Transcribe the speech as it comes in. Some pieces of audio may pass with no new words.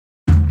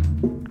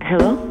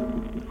Hello?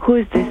 Who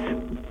is this?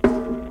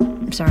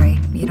 I'm sorry,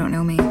 you don't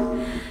know me.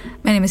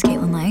 My name is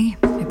Caitlin Lay.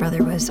 My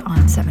brother was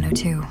on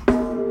 702.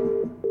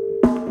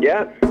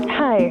 Yeah?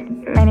 Hi,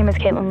 my name is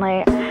Caitlin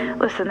Lay.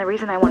 Listen, the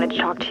reason I wanted to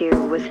talk to you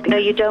was because... No,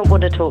 you don't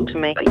want to talk to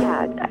me.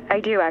 Yeah, I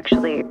do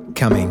actually.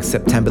 Coming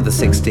September the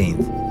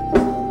 16th.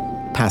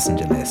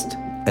 Passenger List,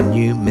 a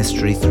new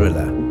mystery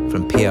thriller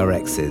from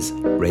PRX's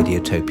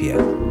Radiotopia.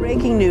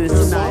 Breaking news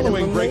tonight.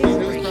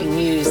 Breaking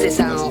news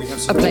this hour.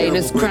 A plane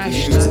has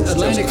crashed.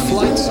 Atlantic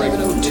Flight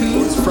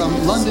 702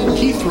 from London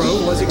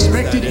Heathrow was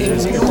expected in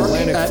New York.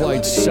 Atlantic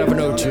Flight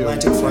 702.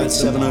 Atlantic Flight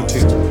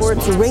 702.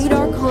 Reports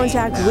radar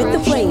contact with the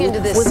plane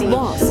was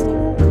lost.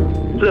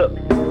 Look,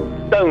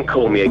 don't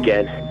call me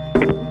again.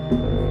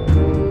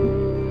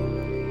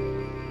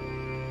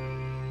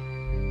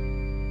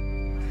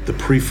 The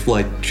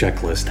pre-flight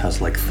checklist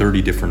has like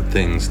 30 different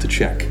things to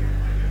check,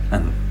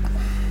 and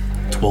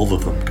 12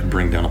 of them could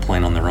bring down a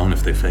plane on their own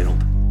if they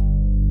failed.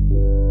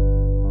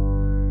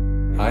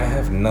 I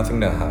have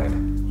nothing to hide.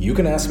 You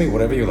can ask me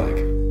whatever you like.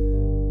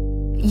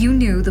 You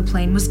knew the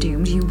plane was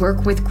doomed. You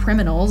work with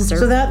criminals or...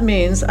 So that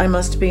means I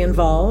must be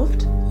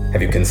involved?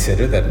 Have you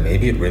considered that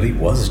maybe it really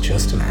was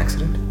just an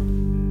accident?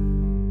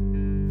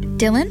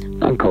 Dylan?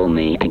 Don't call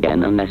me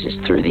again unless it's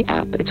through the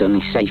app. It's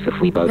only safe if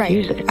we both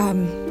use it.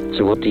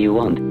 So what do you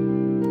want?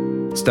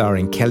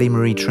 Starring Kelly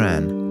Marie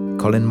Tran,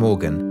 Colin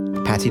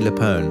Morgan, Patti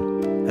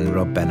LuPone, and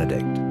Rob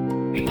Benedict.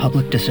 The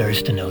public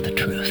deserves to know the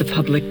truth. The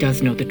public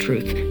does know the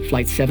truth.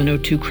 Flight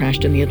 702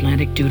 crashed in the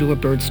Atlantic due to a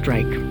bird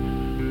strike.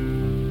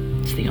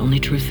 It's the only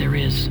truth there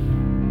is.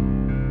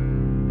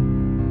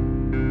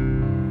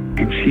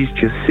 And she's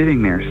just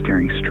sitting there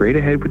staring straight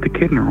ahead with the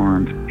kid in her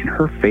arms, and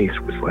her face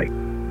was like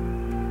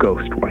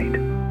ghost white.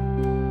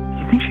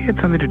 You think she had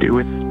something to do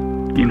with,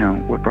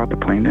 what brought the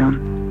plane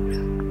down?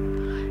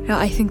 No,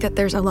 I think that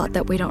there's a lot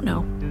that we don't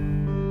know.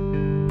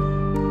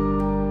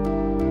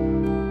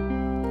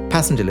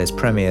 Passenger List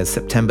premieres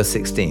September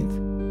 16th.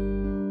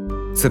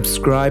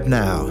 Subscribe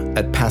now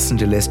at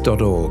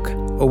passengerlist.org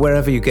or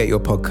wherever you get your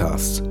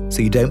podcasts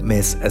so you don't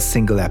miss a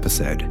single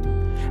episode.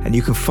 And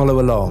you can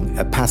follow along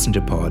at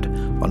PassengerPod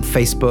on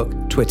Facebook,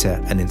 Twitter,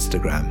 and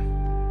Instagram.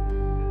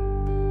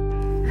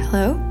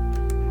 Hello?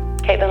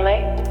 Caitlin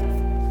Lay?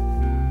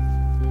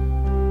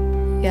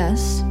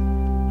 Yes?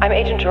 I'm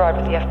Agent Gerard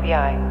with the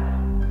FBI.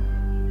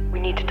 We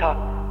need to talk.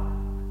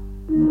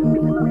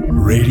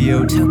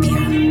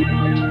 Radiotopia.